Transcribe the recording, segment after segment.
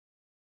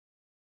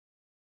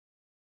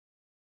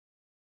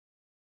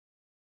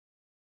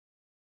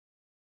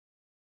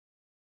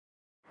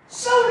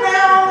So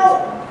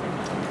now,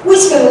 we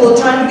spent a little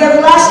time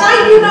together last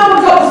night. You know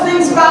a couple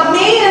things about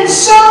me, and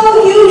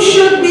so you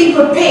should be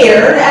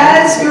prepared.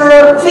 As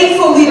your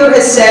faithful leader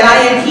has said, I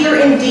am here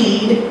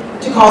indeed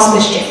to cause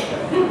mischief.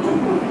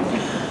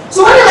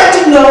 So what I'd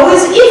like to know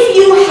is if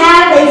you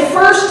have a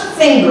first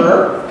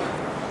finger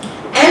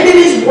and it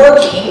is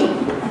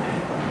working,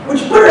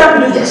 would you put it up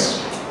and do this?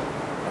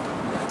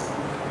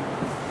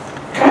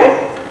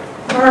 Okay.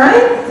 All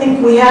right. I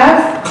think we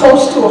have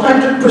close to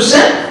 100%.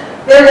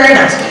 Very, very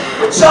nice.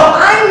 So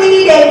I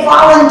need a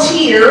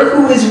volunteer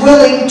who is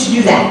willing to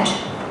do that.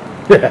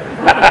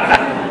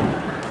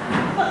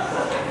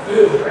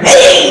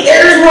 Hey,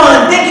 there's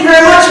one. Thank you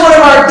very much. One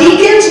of our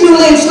deacons,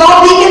 newly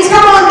installed deacons.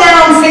 Come on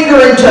down, finger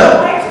and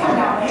toe.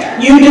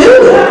 You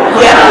do?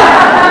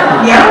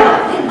 Yeah. Yeah.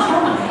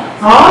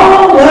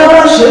 Oh, well,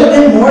 I should have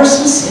been more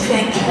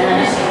specific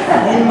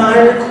in my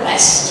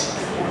request.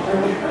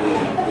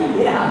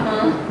 Yeah.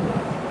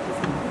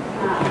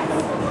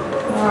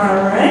 All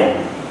right.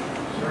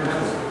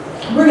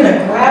 We're going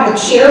to grab a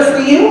chair for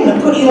you. I'm going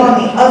to put you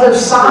on the other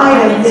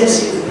side of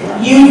this.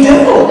 You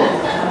do.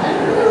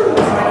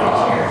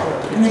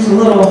 And there's a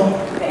little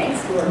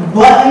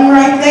button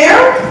right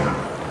there.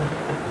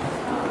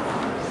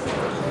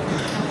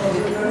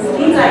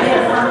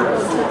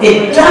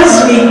 It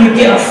does mean you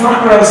get a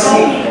front row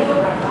seat.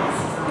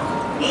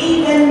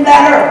 Even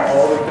better.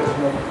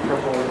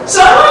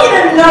 So I want you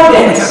to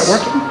notice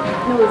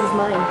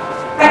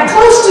that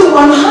close to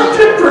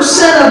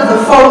 100% of the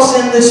folks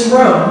in this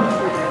room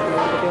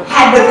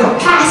had the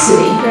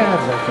capacity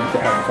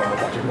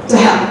to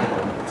help.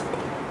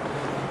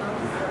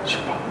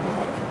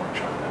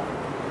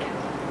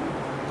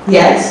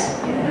 Yes?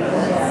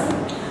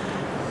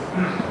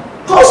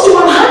 Close to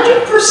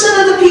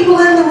 100% of the people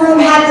in the room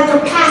had the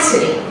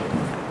capacity.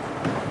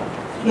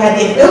 You had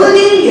the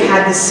ability, you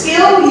had the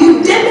skill,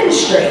 you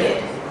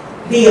demonstrated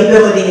the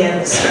ability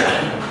and the skill.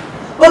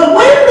 But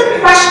when the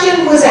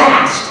question was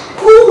asked,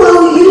 who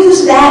will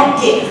use that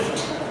gift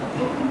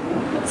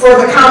for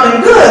the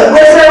common good,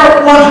 was there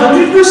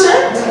 100%?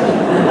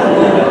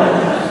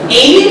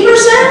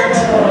 80%?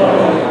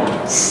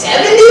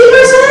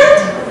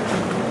 70%?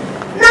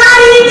 Not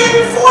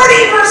even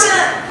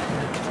 40%.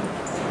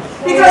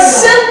 Because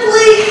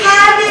simply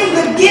having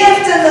the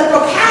gift and the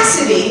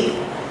capacity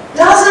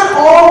doesn't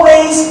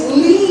always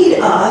lead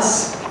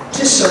us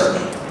to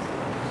serving.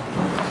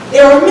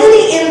 There are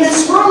many in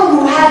this room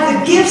who have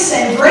the gifts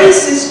and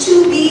graces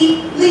to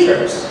be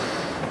leaders.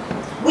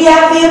 We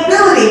have the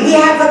ability, we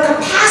have the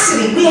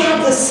capacity, we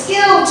have the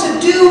skill to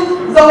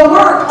do the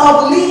work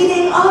of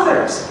leading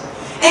others.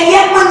 And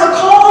yet when the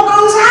call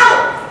goes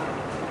out,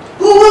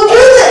 who will do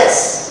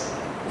this?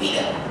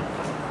 Vita.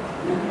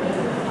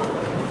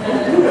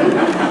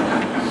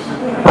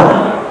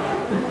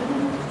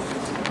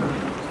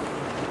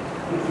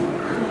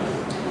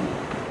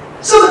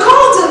 So the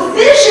call to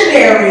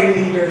visionary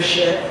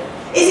leadership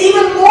is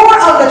even more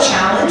of a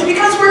challenge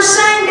because we're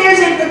saying there's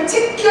a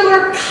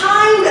particular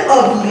kind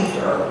of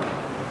leader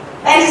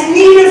that is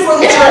needed for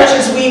the church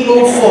as we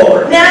move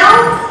forward.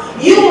 Now,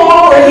 you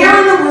all are here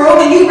in the room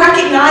and you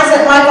recognize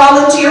that my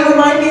volunteer,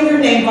 remind me of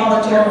your name,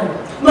 volunteer.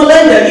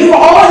 Melinda. You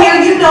all here,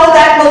 you know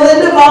that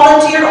Melinda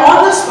volunteered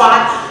on the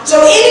spot.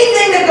 So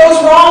anything that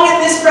goes wrong in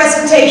this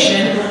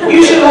presentation,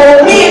 you should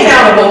hold me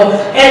accountable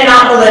and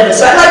not Melinda.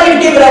 So I'd like you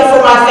to give it up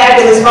for my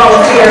fabulous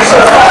volunteer so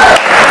far.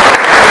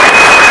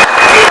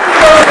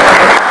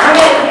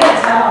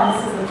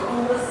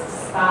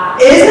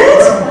 Isn't it?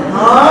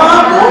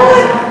 Oh,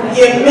 boy.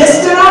 You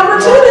missed an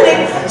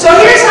opportunity. So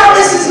here's how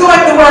this is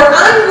going to work.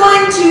 I'm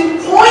going to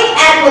point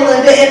at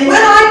Melinda, and when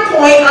I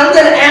point, I'm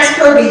going to ask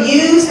her to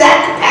use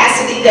that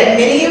capacity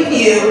that many of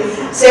you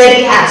said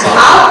he has. So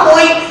I'll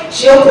point,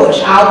 she'll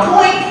push. I'll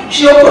point,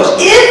 she'll push.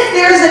 If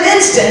there's an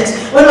instance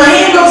when my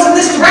hand goes in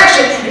this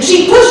direction and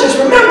she pushes,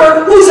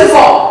 remember, who's at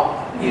fault?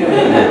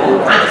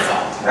 I'm at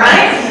fault,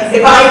 right?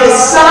 If I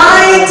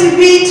decide to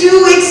be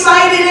too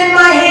excited in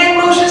my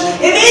hand motions,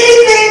 if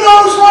anything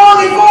goes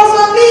wrong, it falls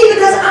on me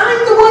because I'm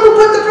the one who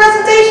put the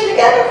presentation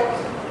together.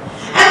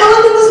 And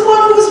Melinda was the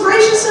one who was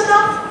gracious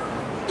enough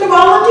to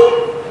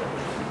volunteer.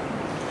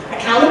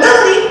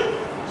 Accountability,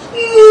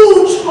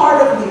 huge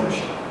part of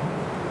leadership.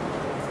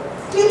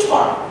 Huge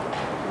part.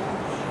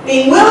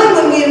 Being willing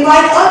when we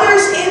invite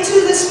others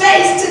into the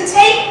space to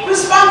take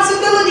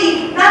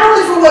responsibility, not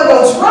only for what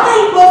goes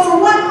right, but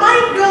for what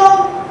might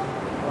go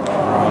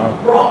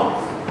wrong.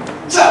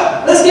 So,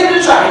 let's give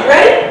it a try. You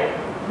ready?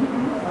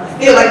 I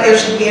feel like there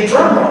should be a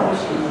drum roll.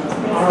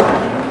 All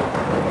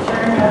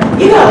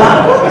right. You got a lot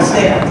of buttons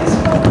there.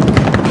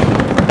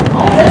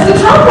 Oh, there's the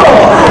drum roll.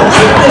 I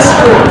like this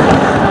group.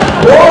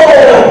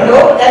 Whoa, no,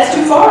 that's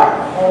too far.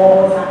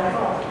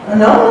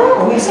 No,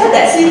 we said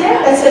that. See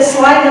that? That says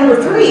slide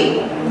number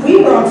 3.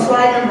 We were on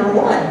slide number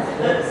 1.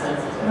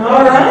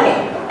 All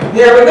right.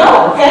 There we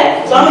go,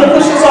 okay? So I'm going to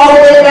push this all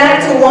the way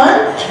back to 1,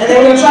 and then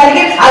we're going to try it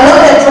again. I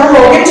love that drum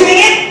roll. Give it to me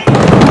again.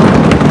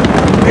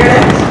 Very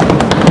nice.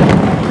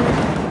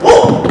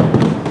 Whoa!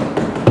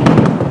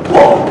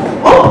 Whoa!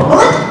 Whoa!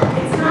 Melinda!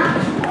 It's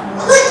not.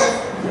 Melinda!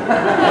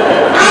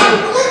 I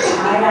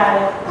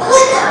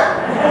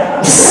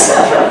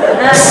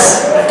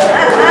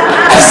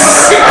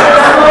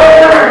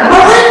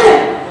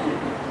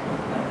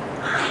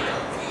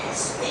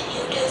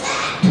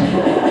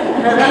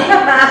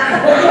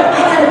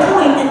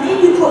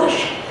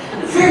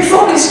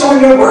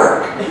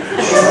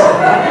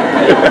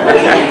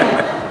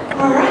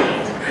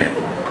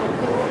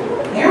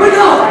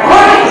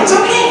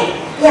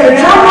a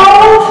drum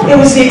roll. It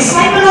was the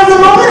excitement of the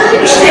moment. I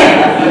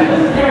understand.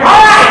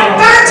 All right,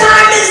 third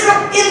time is the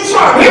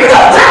charm. Here we go.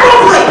 Drum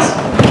roll, please.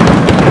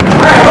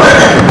 All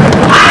right,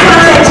 eye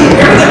contact here.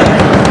 Here we go.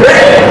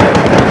 Ready?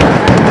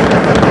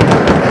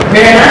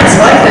 Very nice,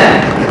 like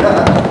that.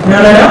 No.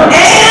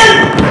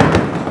 And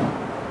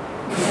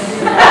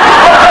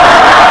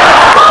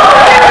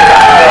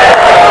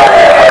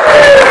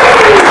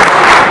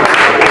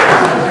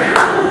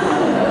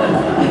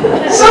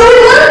so we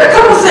learned a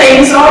couple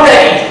things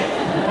already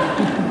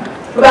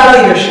about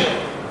leadership.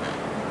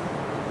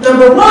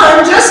 Number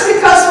one, just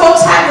because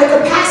folks have the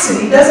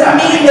capacity doesn't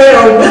mean they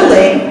are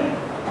willing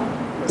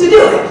to do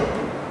it.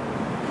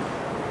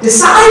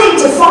 Deciding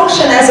to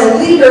function as a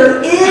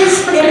leader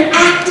is an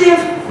active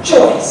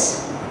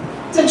choice.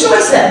 It's a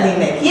choice that we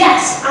make.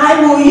 Yes,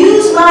 I will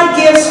use my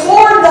gifts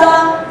for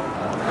the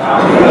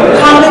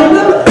common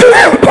good.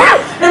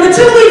 Number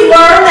two, we've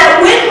learned that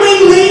when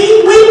we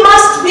lead, we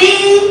must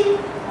be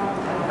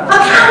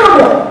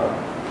accountable.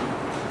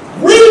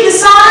 We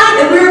decide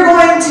that we're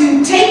going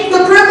to take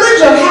the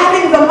privilege of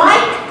having the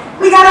mic.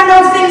 We got to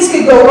know things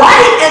can go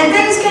right and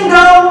things can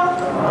go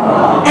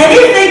wrong. And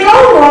if they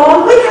go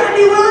wrong, we got to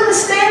be willing to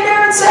stand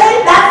there and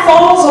say, that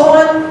falls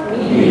on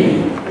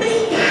me.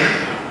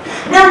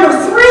 Number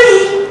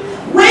three,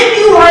 when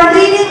you are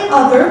leading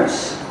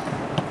others,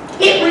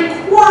 it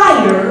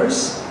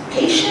requires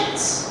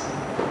patience,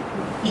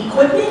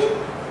 equipment,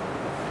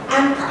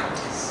 and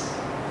practice.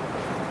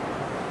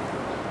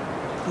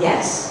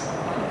 Yes?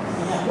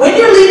 When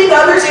you're leading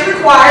others, it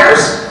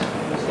requires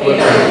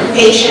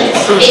patience.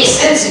 It makes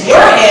sense in your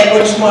head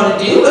what you want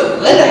to do, but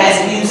Linda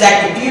hasn't used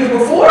that computer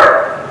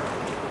before.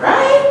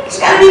 Right? It's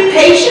got to be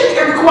patient.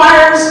 It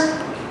requires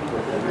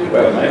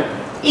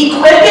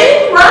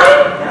equipping,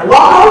 right? Now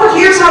walk over,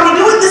 here's how we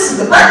do it. This is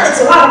the button.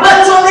 It's a lot of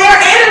buttons on there,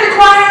 and it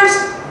requires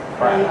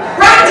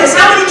practice.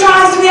 How many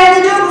tries do we have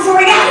to do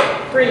before we got it?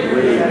 Three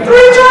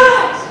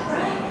tries.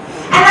 Right?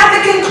 And at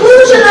the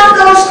conclusion of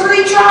those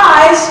 3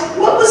 tries,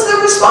 what was the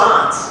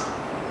response?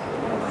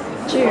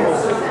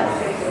 Cheers.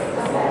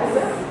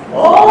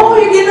 Oh,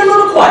 you're getting a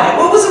little quiet.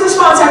 What was the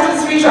response after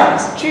the 3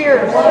 tries?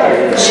 Cheers.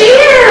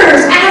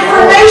 Cheers.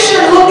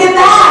 Affirmation. Look at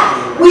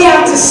that. We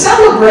have to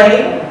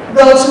celebrate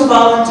those who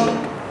volunteer.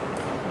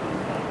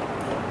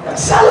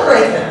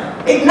 Celebrate them.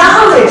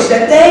 Acknowledge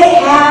that they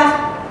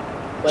have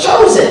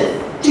chosen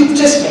to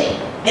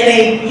participate in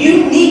a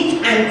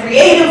unique and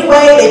creative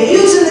way. They've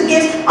used the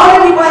gifts.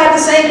 Other people have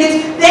the same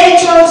gifts. They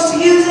chose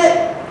to use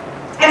it.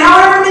 And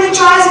however many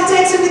tries it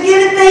takes them to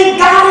get it, they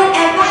got it,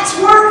 and that's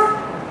worth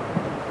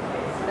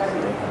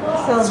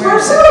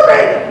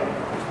celebrating.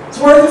 It's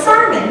worth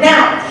affirming.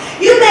 Now,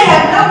 you may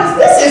have noticed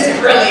this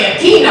isn't really a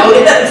keynote.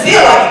 It doesn't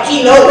feel like a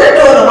keynote. We're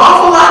doing an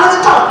awful lot of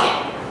the talking.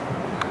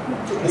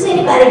 Is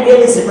anybody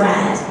really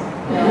surprised?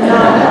 No.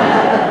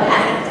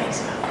 I don't think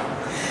so.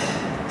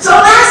 So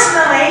last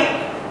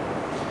night,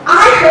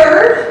 I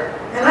heard,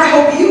 and I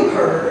hope you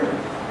heard,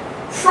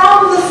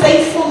 from the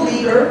faithful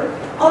leader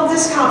of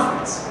this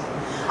conference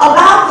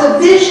about the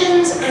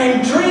visions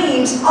and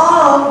dreams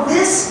of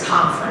this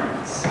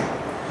conference,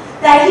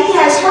 that he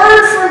has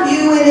heard from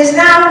you and is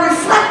now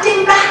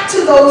reflecting back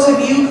to those of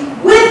you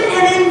with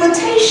an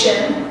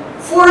invitation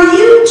for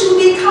you to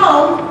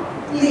become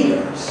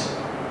leaders.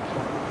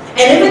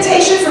 An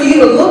invitation for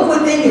you to look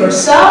within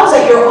yourselves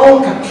at your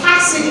own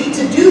capacity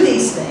to do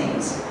these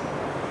things.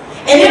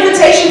 An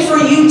invitation for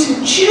you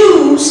to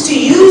choose to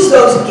use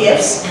those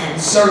gifts and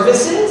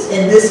services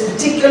in this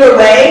particular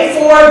way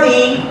for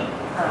the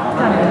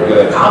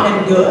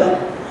common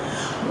good.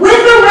 With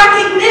a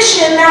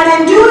recognition that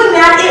in doing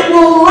that it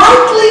will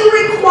likely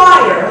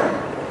require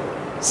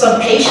some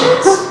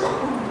patience,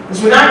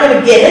 because we're not going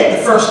to get it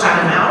the first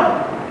time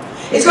out.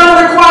 It's going to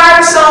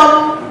require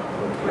some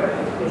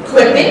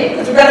equipping,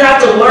 because we're going to have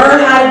to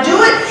learn how to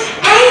do it,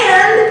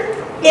 and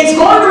it's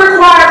going to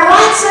require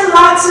lots and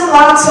lots and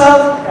lots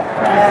of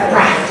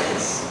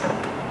practice.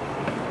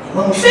 And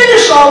when we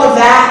finish all of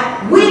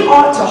that, we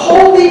ought to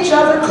hold each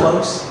other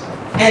close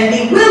and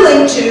be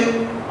willing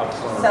to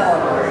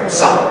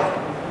celebrate.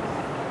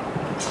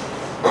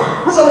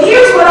 So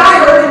here's what I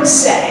heard him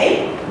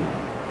say,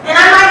 and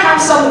I might have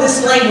some of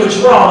this language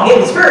wrong. It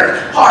was very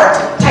hard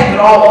to type it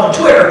all on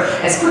Twitter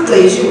as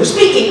quickly as you were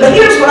speaking, but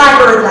here's what I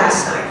heard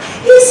last night.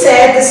 He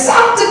said the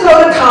South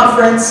Dakota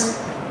Conference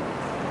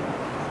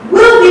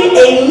will be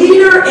a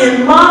leader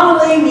in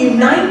modeling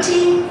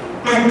uniting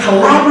and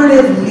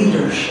collaborative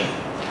leadership.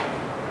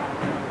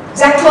 Is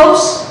that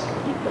close?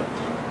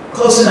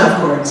 Close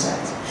enough, Gordon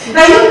says.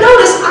 Now you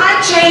notice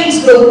I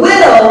changed the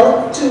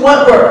will to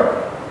what word?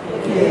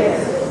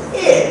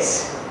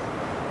 Is.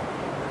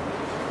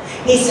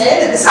 He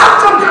said that the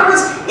South Dakota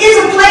Conference is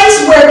a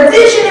place where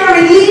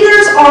visionary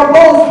leaders are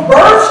both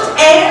birthed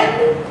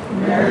and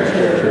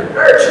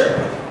nurtured.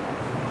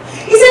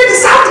 He said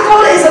the South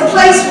Dakota is a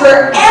place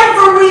where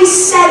every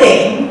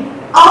setting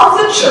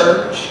of the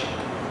church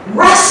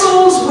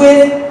wrestles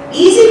with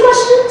easy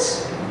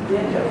questions,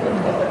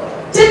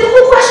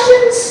 difficult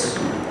questions,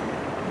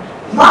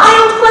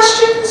 mild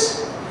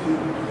questions,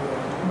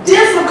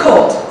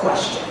 difficult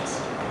questions.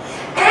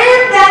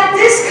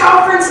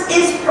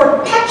 is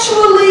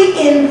perpetually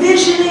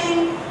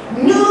envisioning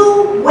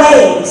new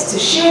ways to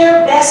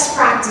share best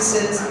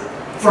practices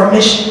for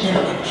mission and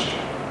ministry.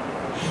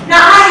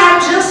 Now, I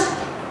have just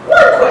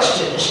one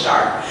question to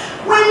start.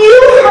 When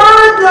you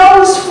heard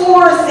those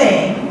 4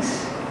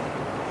 things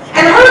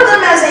and heard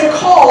them as a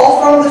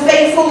call from the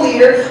faithful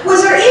leader,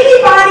 was there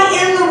anybody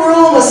in the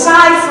room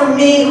aside from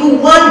me who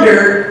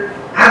wondered,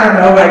 I don't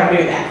know if I can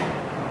do that?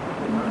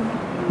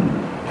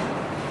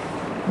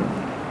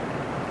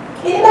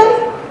 Anybody?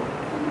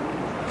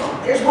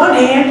 There's one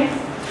hand,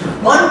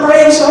 one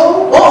brave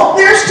soul. Oh,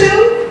 there's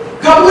 2,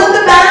 couple in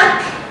the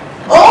back.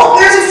 Oh,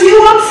 there's a few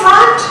up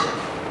front.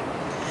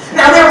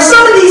 Now, there were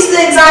some of these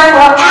things I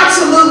thought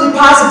absolutely,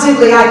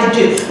 positively I could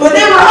do. But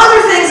there were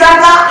other things I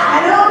thought,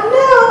 I don't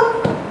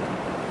know.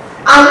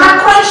 I'm not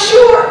quite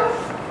sure.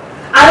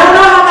 I don't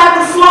know how that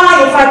would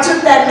fly if I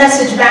took that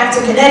message back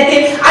to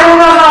Connecticut. I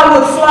don't know how it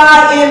would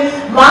fly in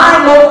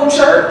my local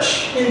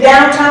church in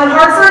downtown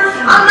Hartford.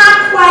 I'm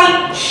not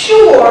quite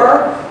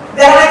sure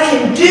that I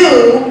can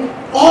do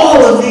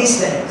all of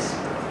these things.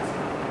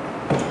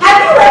 Have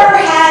you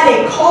ever had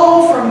a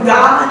call from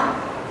God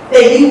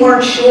that you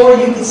weren't sure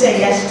you could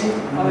say yes to?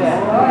 Oh, yeah.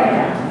 Oh,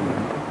 yeah.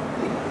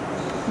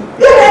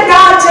 You ever had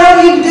God tell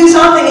you to do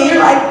something and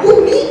you're like,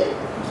 who, me?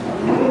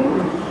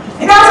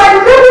 And God's like,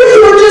 remember you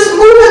were just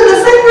moving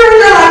the finger, and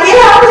you're like,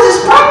 yeah, I was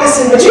just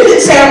practicing, but you didn't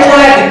say I was going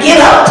to have to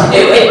get up to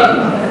do it.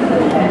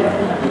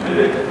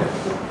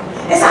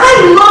 As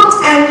I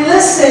looked and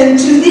listened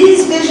to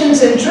these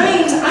visions and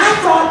dreams, I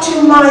thought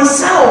to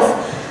myself,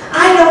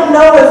 I don't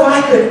know if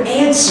I could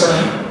answer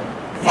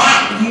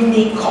that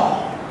unique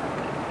call.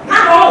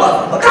 Not all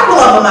of them. A couple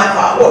of them I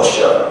thought, well,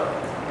 sure.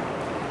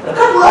 But a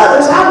couple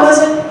others I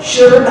wasn't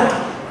sure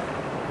about.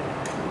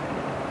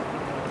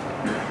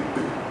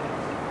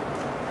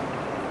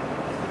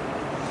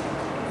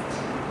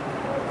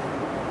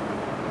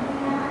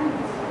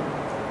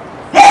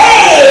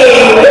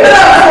 Hey! Give it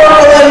up for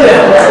Melinda.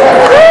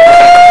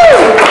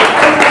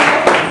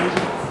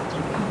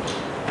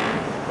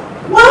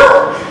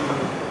 Well,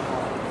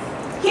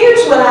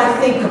 here's what I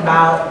think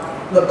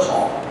about the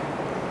call.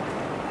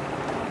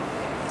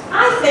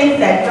 I think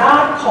that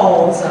God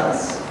calls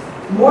us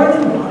more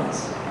than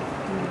once.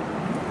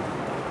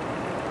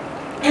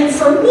 And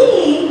for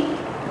me,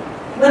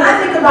 when I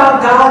think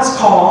about God's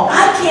call,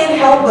 I can't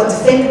help but to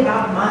think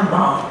about my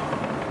mom.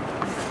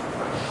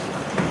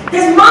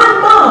 Because my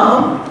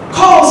mom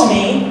calls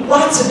me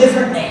lots of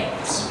different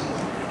names.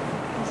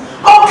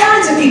 All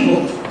kinds of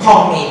people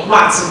call me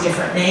lots of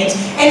different names,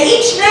 and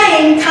each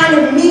name kind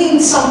of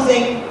means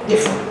something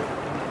different.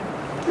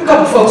 A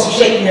couple folks are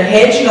shaking their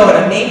heads, you know what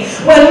I mean.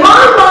 When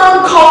my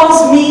mom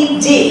calls me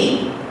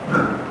Dee,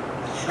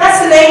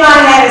 that's the name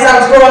I had as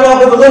I was growing up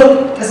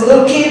as a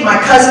little kid.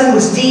 My cousin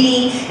was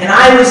Dee, and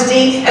I was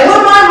Dee. And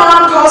when my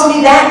mom calls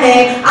me that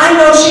name, I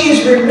know she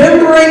is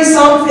remembering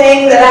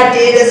something that I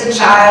did as a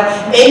child.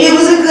 Maybe it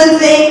was a good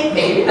thing,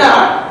 maybe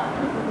not.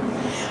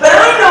 But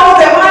I know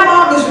that my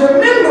mom is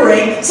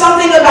remembering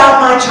something about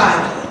my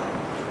childhood.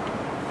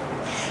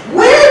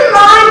 When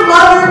my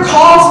mother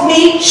calls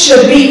me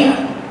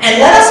Shabita, and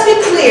let us be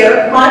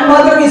clear, my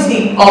mother is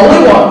the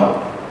only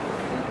one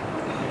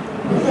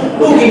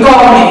who can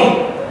call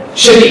me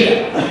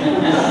Shabita.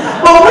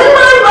 But when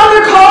my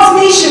mother calls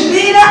me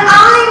Shabita,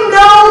 I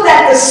know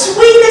that the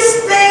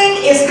sweetest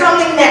thing is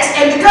coming next.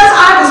 And because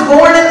I was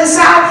born in the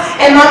South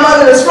and my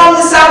mother is from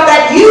the South,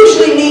 that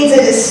usually means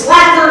it is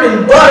slathered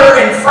in butter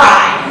and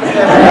fried.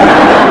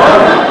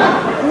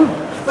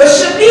 But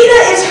Shabita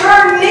is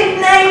her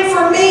nickname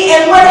for me,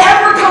 and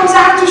whatever comes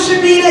after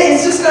Shabita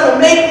is just going to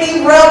make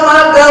me rub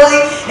my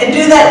belly and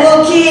do that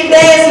little kid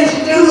dance that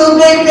you do, little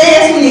baby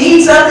dance when you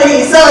eat something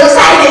and you're so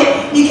excited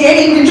you can't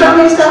even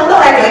control yourself.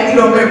 Don't act like you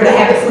don't remember the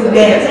habit food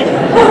dance.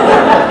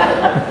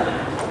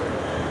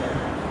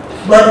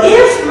 But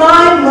if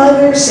my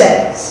mother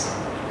says,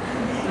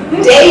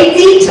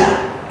 Vita,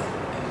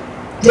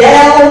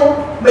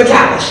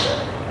 McCallister,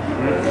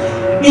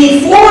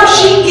 before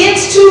she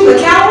gets to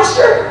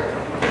McCallister,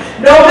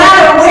 no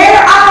matter where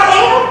I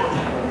am,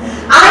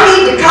 I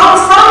need to come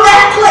from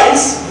that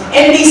place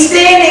and be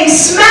standing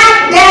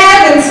smack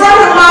dab in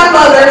front of my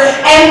mother,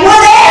 and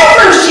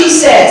whatever she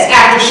says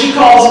after she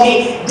calls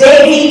me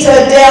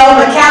Vita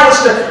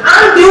McCallister,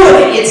 I'm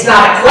doing it. It's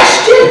not a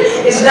question.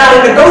 It's not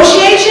a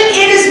negotiation.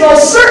 It is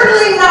most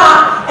certainly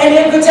not an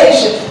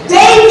invitation.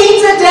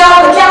 Vita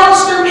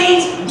McCallister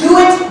means do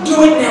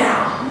it now.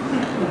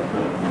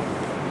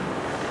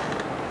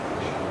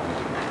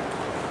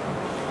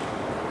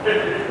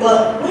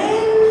 But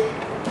when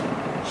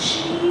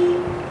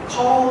she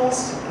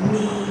calls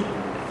me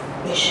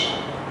Bishop,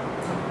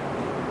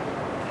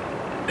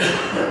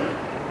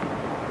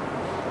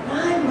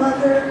 my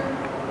mother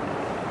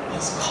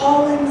is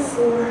calling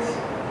forth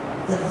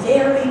the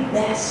very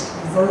best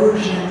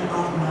version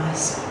of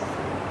myself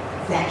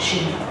that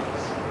she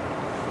knows.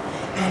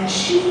 And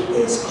she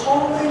is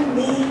calling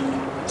me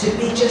to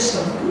be just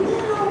a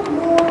little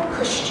more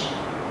Christian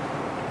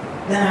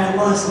than I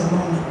was the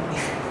moment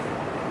before.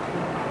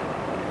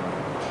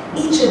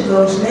 each of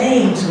those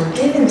names were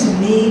given to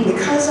me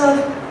because of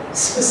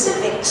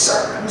specific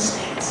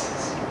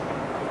circumstances,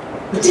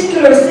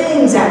 particular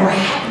things that were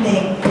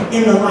happening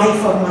in the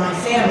life of my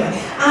family.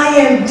 I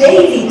am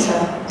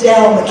Vita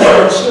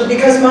McCallister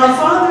because my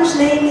father's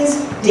name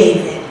is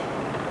David.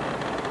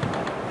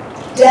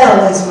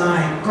 Del is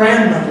my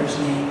grandmother's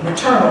name,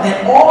 maternal,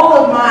 and all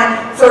of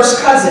my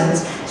first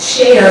cousins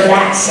share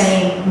that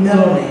same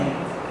middle name.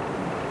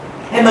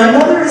 And my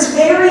mother is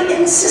very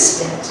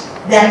insistent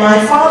that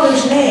my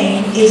father's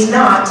name is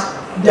not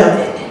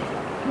David.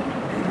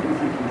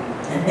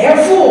 And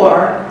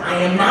therefore, I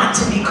am not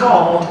to be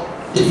called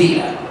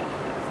Vita.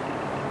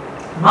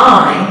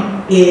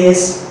 Mine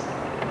is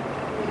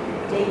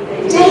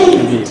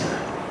David.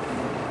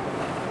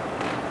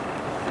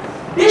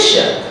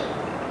 Bishop.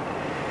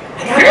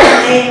 I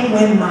got the name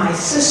when my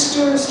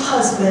sister's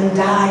husband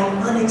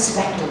died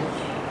unexpectedly,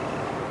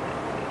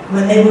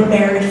 when they were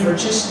married for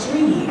just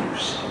 3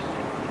 years,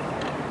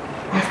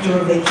 after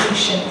a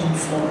vacation in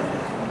Florida.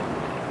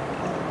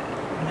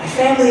 My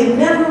family had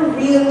never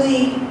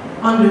really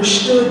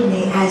understood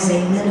me as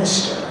a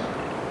minister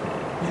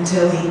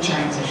until he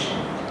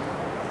transitioned.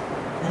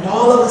 And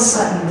all of a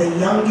sudden, the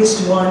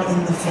youngest one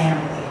in the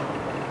family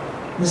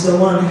was the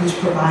one who's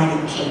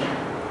providing care,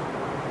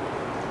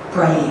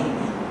 praying,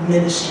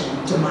 ministering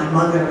to my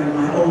mother and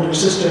my older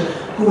sister,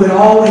 who had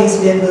always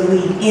been the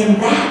lead. In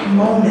that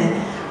moment,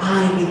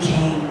 I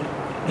became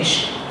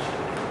bishop.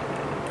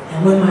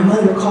 And when my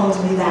mother calls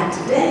me that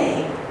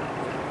today,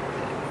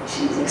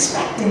 she's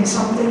expecting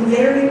something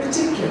very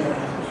particular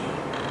of me.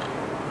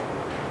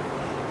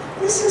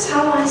 This is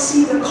how I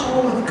see the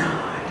call of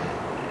God.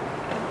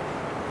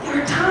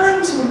 There are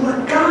times when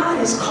what God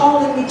is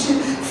calling me to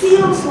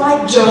feels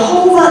like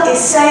Jehovah is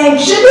saying,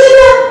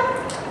 Shanita,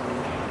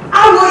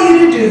 I want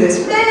you to do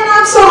this. Man,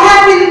 I'm so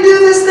happy to do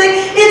this thing.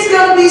 It's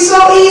going to be so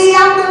easy.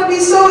 I'm going to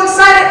be so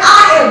excited.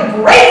 I am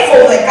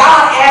grateful that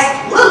God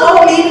asked little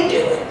old me to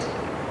do it.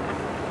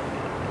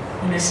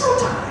 And there's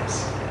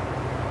sometimes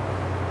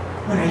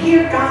when I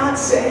hear God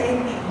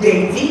saying,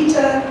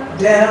 Vita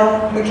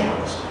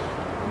McCallister,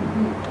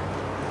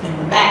 and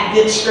my back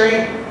gets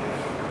straight,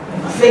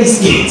 and my face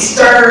gets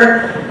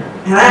stirred,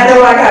 and I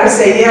know I got to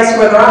say yes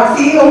whether I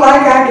feel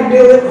like I can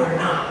do it or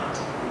not.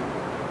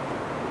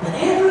 But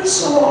every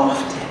so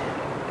often,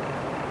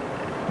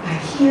 I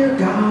hear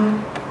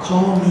God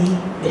call me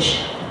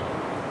bishop.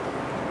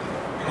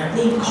 And I'm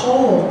being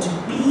called to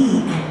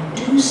be and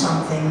do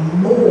something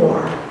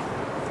more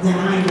than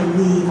I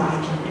believe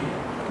I can do.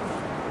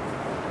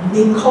 I'm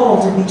being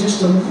called to be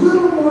just a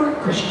little more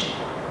Christian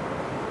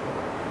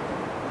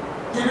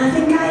than I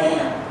think I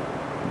am.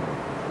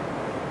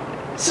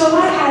 So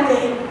I have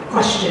a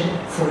question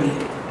for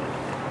you.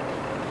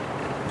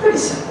 Pretty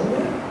simple.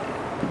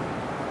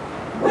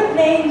 What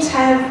names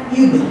have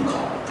you been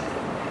called?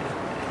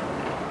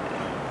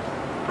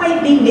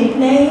 Might be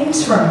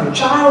nicknames from your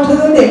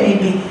childhood. There may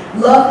be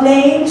love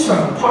names from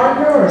a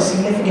partner or a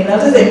significant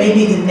other. There may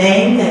be the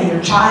name that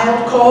your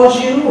child calls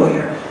you, or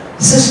your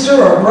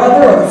sister or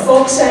brother, or the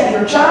folks at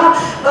your job.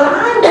 But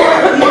I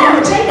want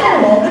you to take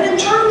a moment and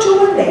turn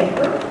to a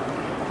neighbor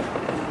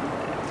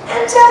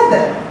and tell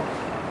them,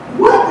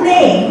 what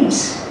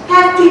names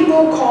have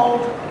people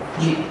called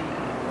you?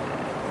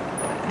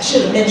 I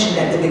should have mentioned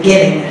at the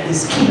beginning that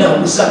this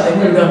keynote was something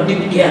we were going to do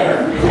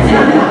together.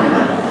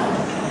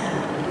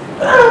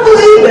 But I don't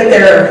believe that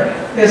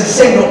there's a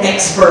single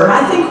expert.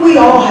 I think we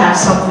all have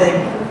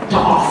something to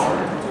offer.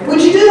 Would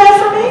you do that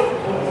for me?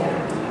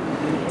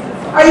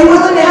 Are you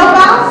willing to help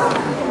out?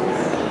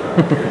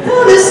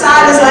 Oh, this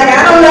side is like,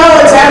 I don't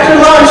know, it's after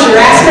lunch, you're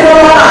asking a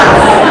lot.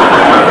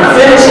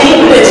 Finish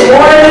eating, it's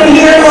morning in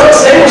here, look,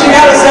 say what you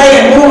gotta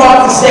say and move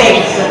off the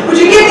stage. Would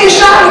you give me a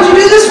shot? Would you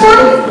do this for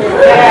me?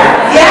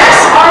 Yeah.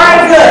 Yes?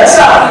 Alright, good.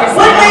 So,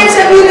 what names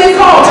have you been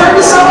called? Turn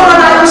to someone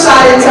on either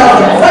side and tell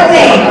them, what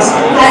names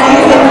have you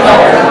been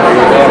called?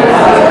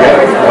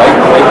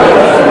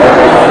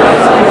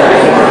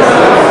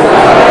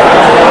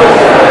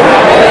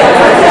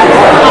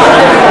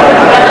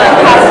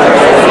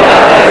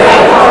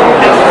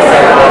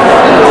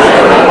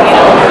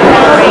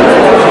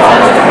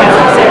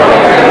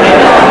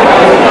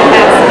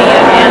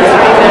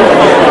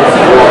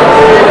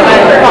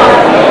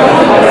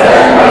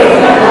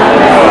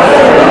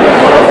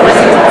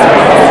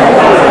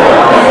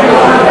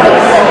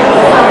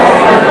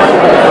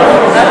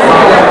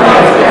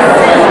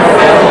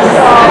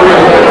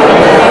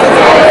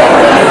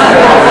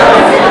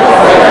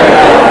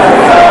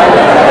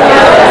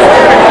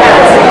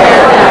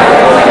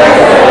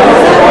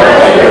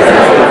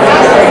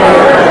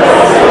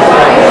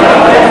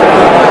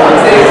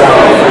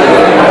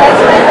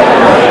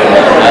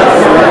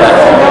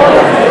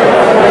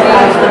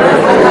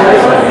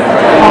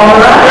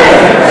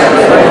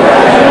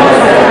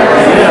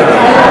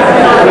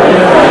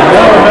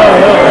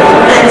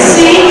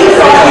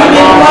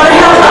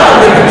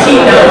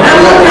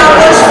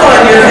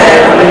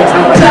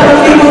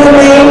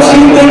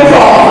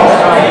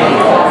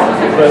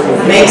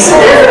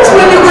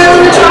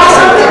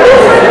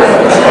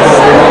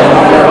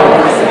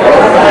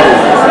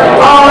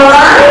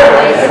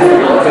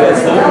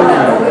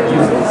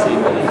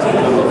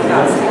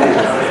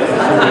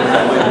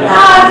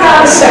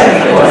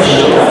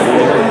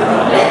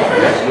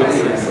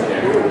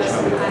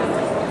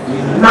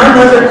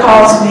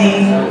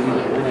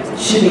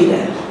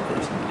 Vita,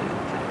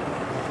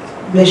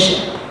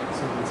 Bishop.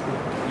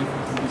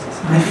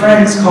 My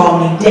friends call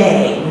me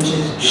Day, which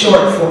is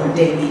short for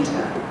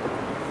Vita.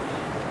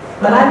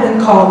 But I've been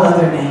called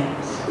other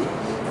names.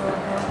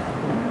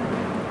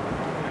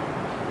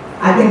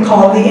 I've been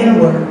called the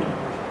N-word.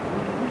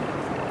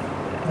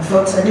 The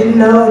folks I didn't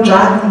know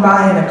driving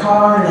by in a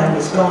car that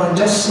was going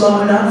just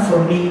slow enough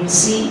for me to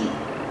see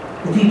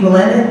the people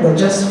in it, but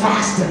just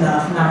fast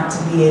enough not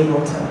to be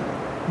able to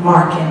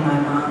mark in my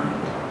mind.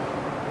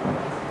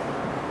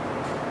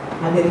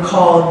 I've been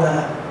called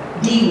the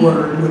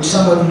D-word, which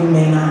some of you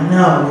may not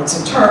know.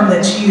 It's a term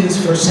that's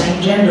used for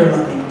same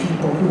gender-loving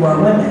people who are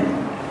women.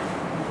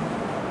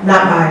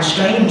 Not by a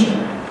stranger,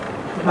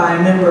 but by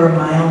a member of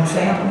my own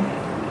family.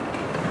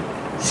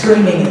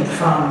 Screaming it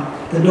from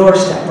the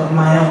doorstep of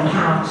my own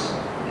house.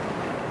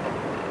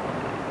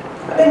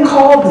 I've been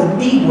called the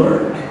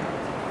B-word, a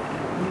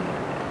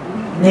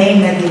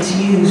name that gets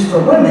used for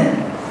women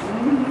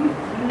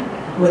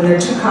when they're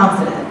too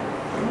confident,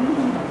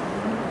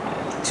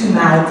 too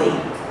mouthy,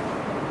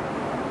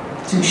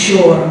 too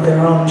sure of their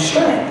own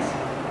strength.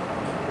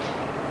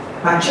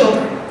 My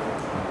children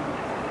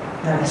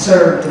that I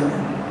served in an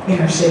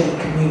inner city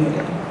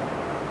community.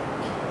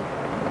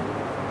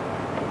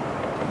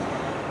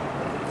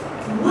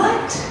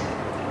 What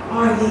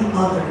are the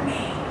other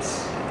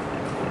names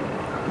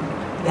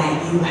that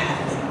you have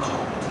been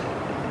called?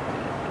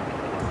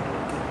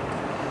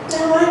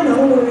 Now I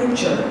know we're in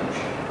church.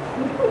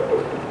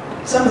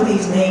 Some of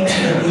these names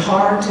may be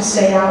hard to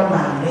say out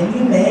loud, and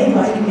you may,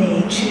 like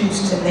me,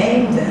 choose to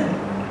name them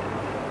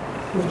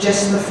with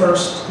just the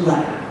first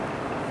letter.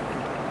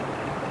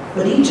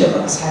 But each of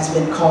us has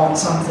been called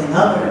something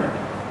other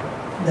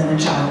than a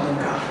child of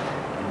God.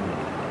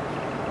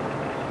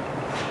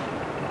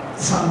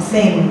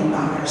 Something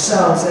about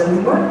ourselves that we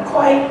weren't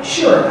quite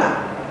sure about.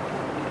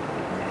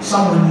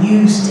 Someone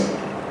used it,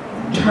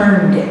 and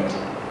turned it,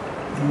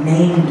 and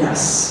named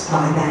us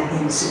by that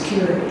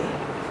insecurity.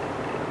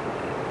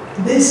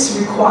 This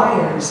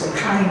requires the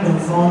kind of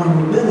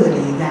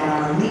vulnerability that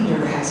our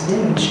leader has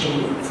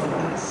demonstrated for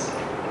us.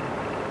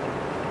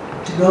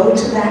 To go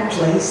to that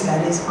place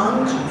that is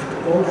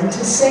uncomfortable and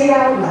to say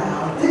out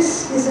loud,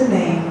 this is a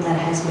name that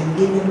has been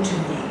given to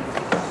me.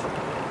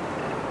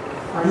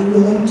 Are you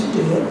willing to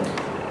do it?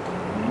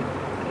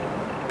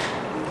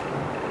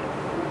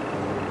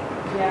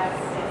 Yes.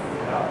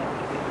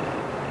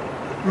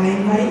 I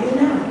invite you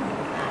now.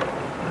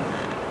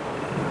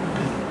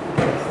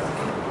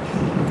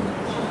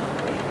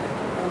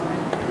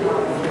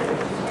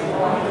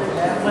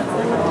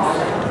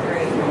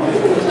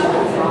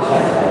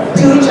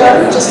 To each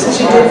other, just as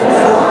you did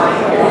before.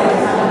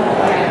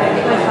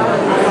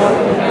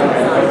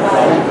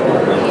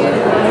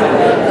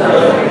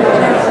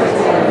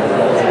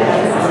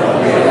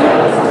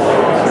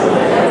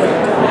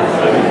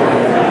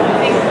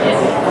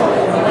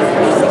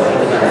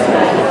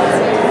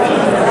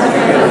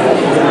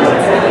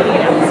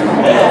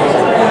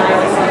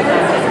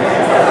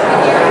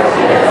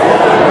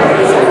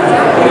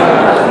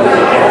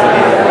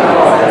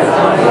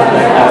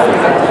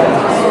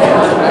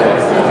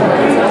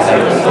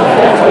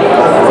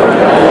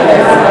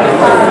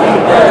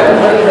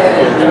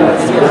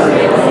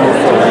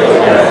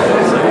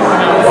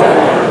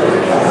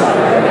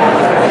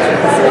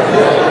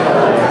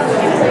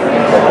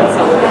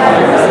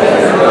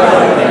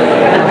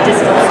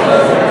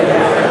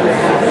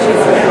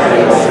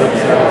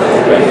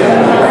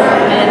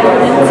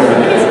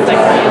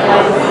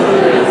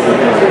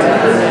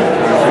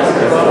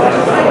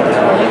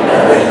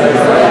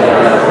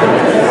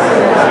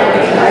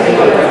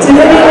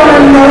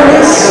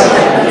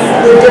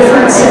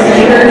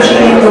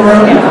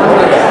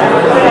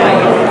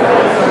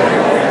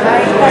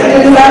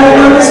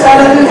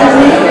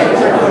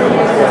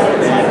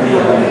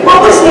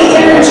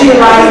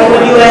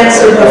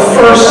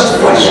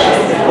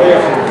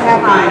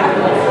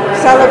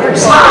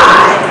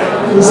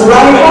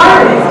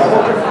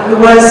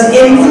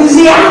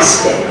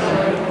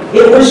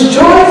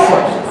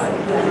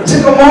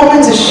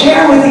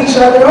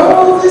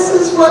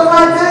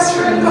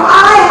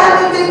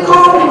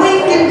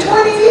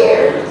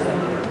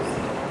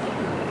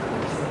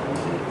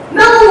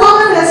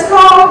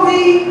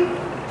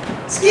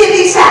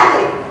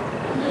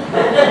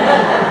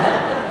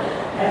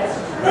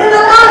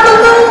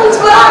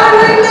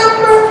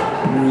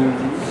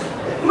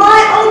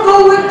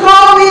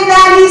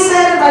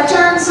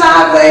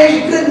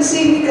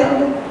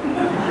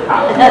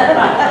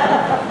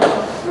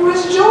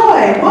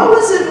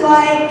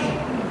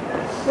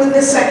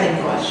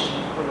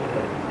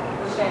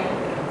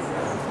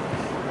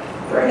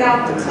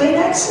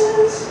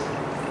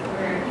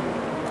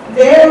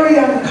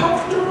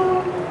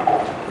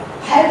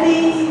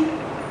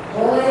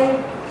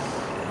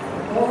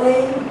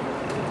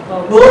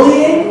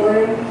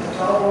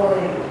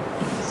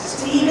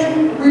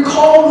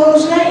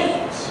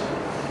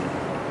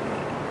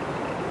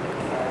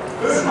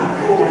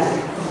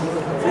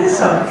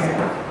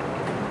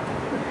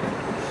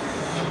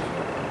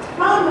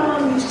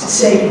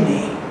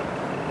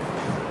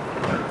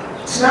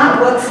 It's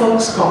not what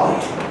folks call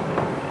you.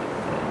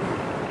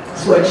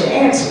 It's what you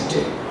answer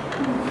to.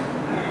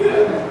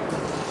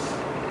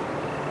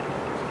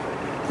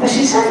 And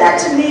she said that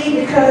to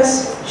me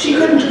because she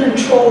couldn't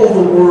control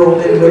the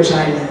world in which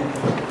I live.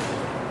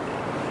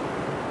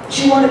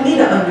 She wanted me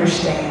to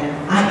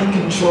understand I can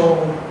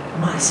control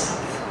myself.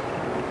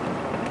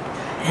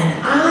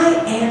 And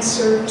I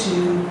answer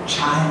to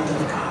child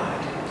of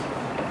God.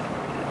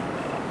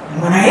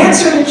 And when I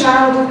answer to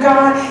child of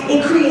God,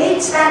 it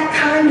creates that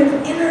kind of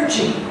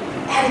energy,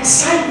 that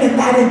excitement,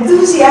 that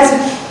enthusiasm,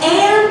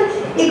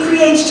 and it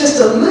creates just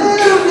a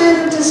little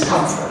bit of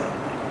discomfort.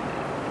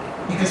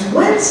 Because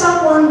when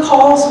someone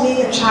calls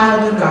me a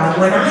child of God,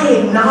 when I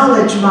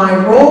acknowledge my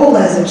role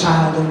as a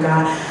child of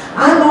God,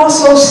 I'm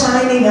also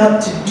signing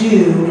up to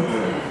do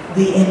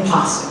the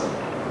impossible.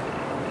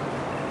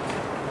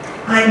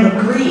 I'm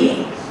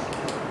agreeing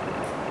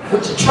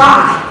to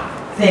try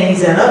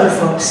things that other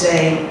folks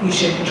say you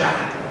shouldn't try.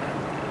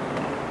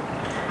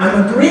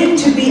 I'm agreeing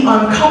to be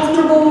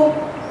uncomfortable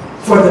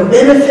for the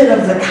benefit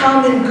of the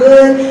common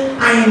good.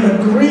 I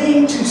am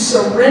agreeing to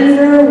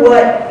surrender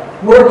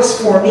what works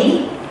for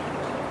me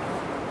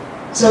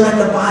so that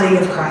the body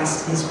of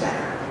Christ is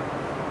better.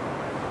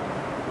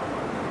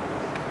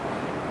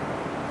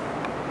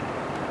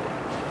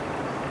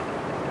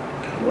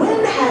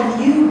 When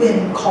have you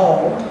been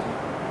called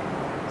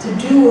to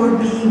do or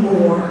be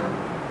more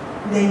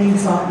than you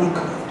thought you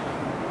could?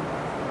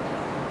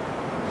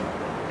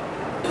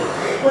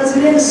 Was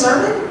it in a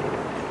sermon?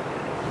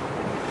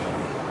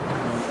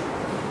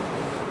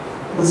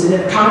 Was it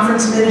in a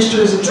conference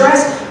minister's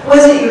address?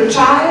 Was it your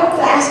child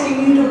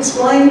asking you to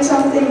explain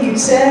something you'd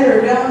said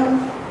or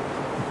done?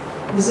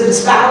 Was it a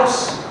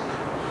spouse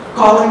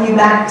calling you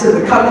back to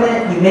the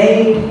covenant you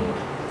made?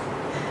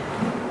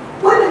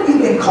 When have you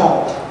been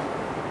called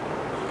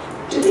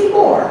to be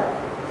more,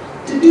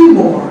 to do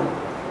more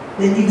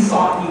than you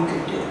thought you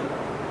could do?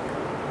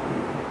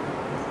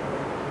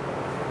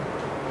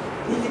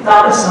 If you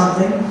thought of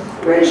something,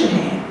 raise your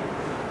hand.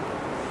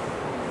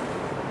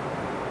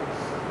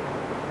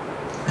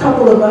 A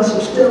couple of us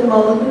are still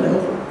mulling it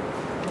over.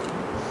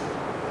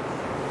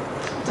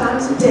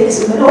 Sometimes it takes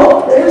a minute.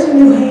 Oh, there's a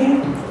new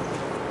hand.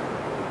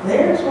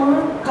 There's one.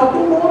 A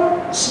couple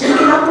more.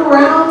 Sneaking up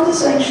around the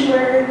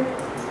sanctuary.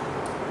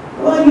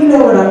 Well, you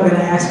know what I'm going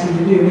to ask you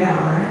to do now,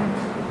 right?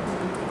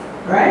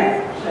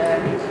 Right?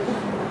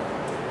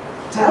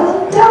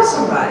 Tell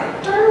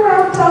somebody. Turn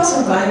around and tell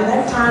somebody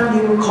that time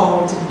you were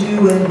called to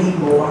do and be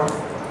more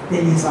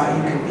than you thought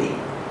you could be.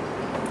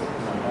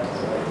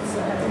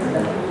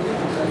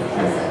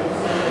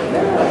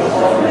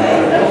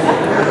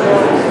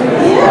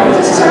 Yeah,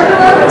 just turn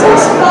around and tell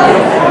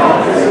somebody.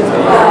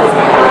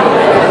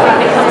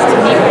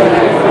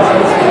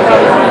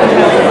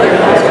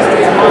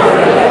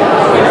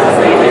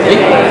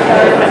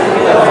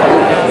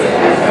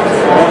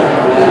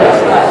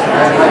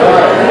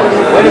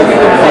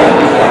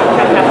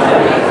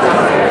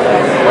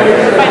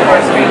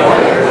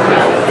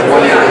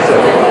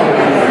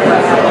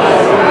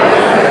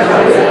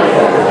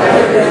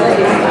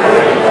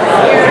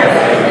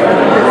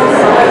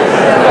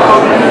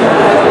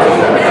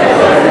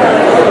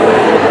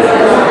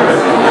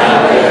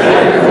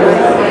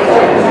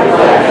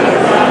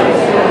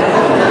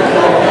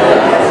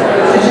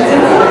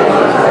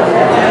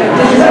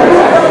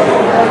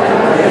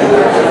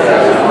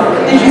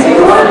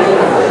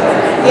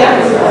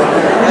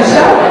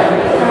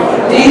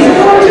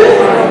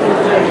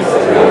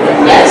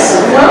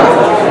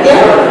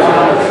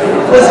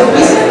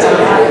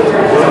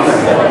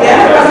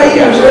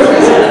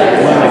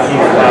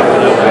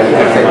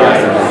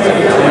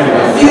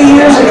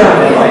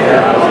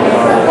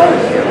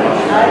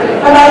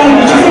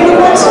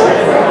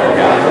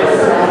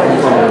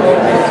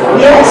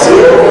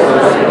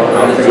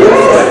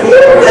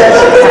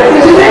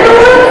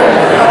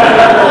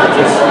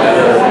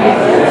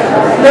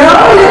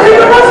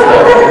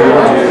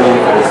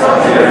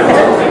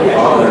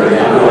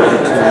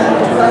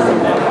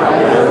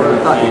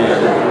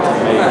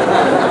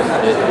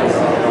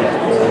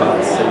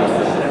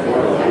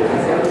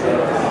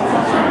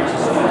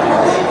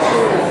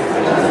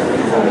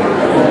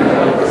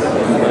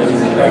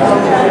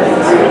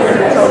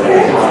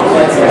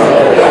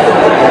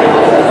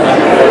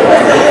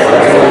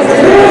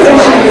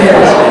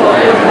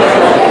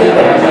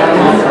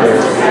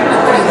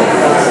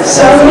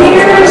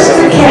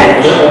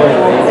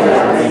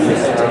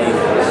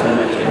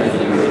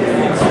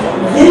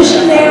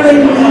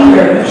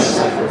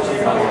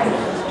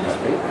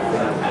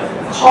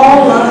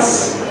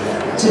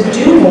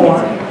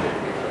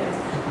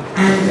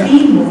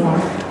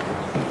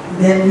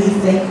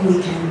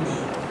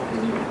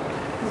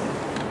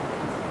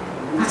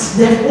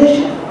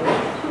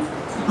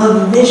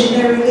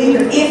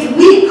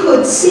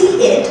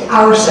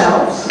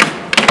 Ourselves,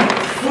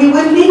 we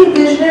would need a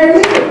visionary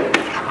leader.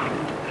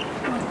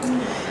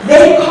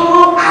 They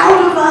call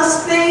out of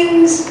us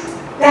things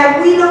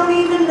that we don't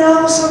even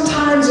know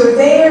sometimes are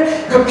there,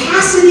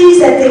 capacities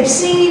that they've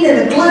seen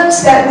in a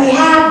glimpse that we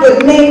have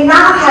but may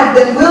not have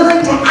been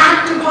willing to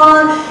act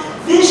upon,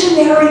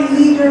 visionary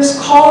leaders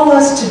call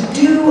us to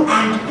do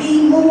and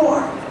be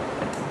more.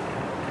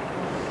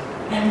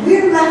 And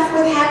we're left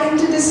with having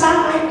to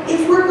decide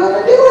if we're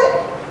going to do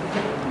it.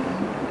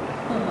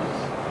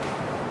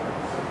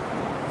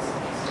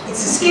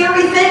 It's a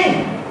scary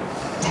thing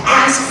to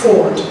ask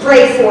for, to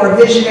pray for a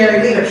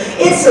visionary leader.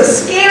 It's a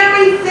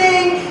scary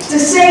thing to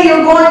say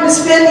you're going to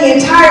spend the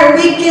entire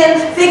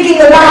weekend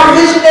thinking about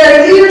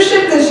visionary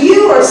leadership, because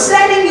you are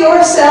setting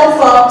yourself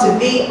up to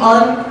be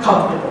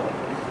uncomfortable.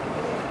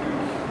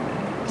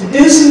 To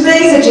do some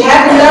things that you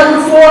haven't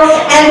done before,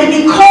 and to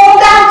be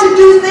called out to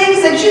do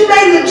things that you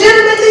may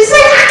legitimately say,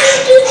 I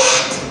can't do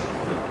that.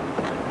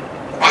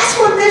 That's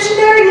what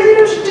visionary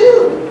leaders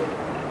do.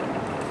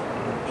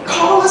 They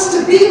call us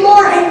to be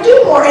more and do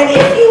more. And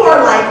if you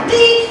are like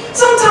me,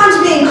 sometimes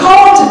being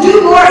called to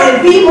do more and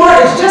be more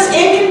is just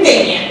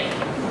inconvenient.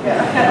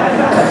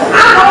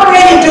 I'm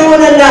already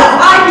doing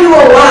enough. I do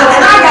a lot, and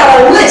I got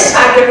a list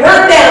I can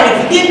run down.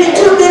 If you give me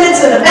 2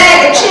 minutes and a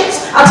bag of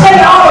chips, I'll tell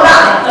you all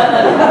about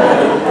it.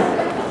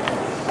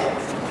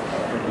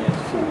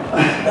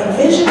 But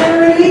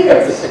visionary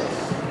leaders,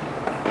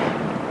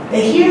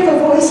 they hear the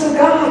voice of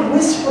God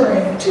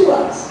whispering to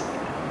us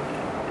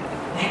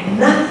that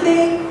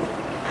nothing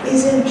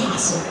is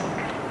impossible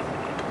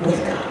with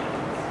God.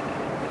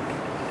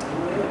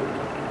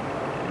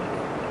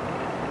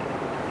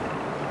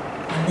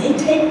 And they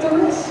take the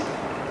risk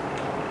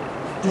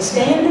to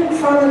stand in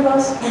front of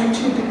us and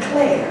to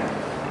declare,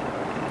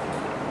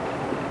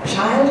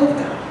 child of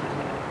God,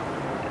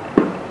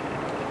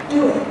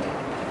 do it.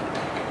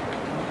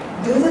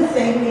 Do the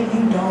thing that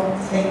you don't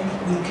think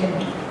you can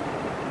do.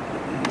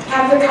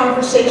 Have the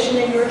conversation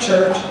in your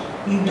church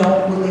you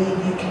don't believe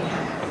you can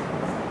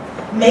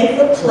have. Make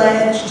the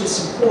pledge to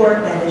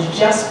support that is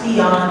just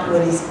beyond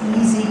what is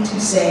easy to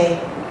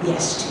say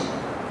yes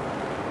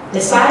to.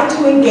 Decide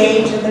to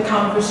engage in the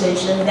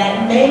conversation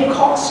that may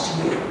cost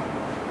you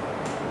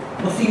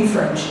a few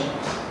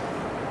friendships.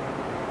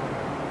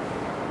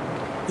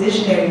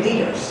 Visionary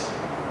leaders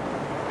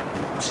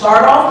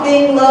start off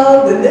being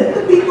loved, and then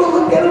the people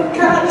look at them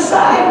kind of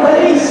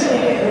sideways.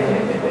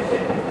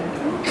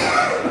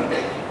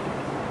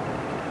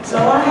 So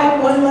I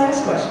have one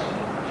last question.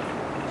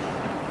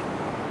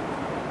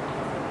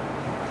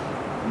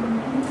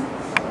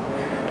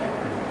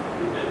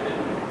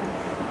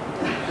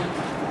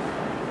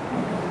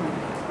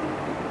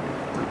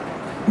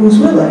 Who's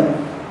willing?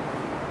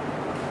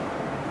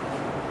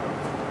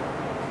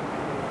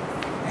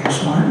 There's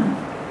 1,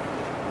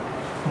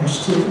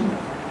 there's 2,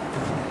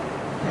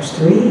 there's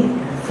 3,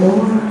 and 4,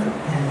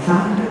 and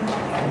 5,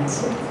 and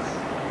 6,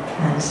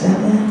 and 7,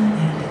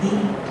 and 8,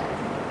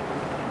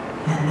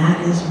 and that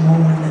is more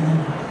than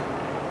enough.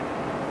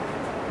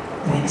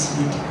 Thanks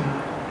be to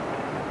God.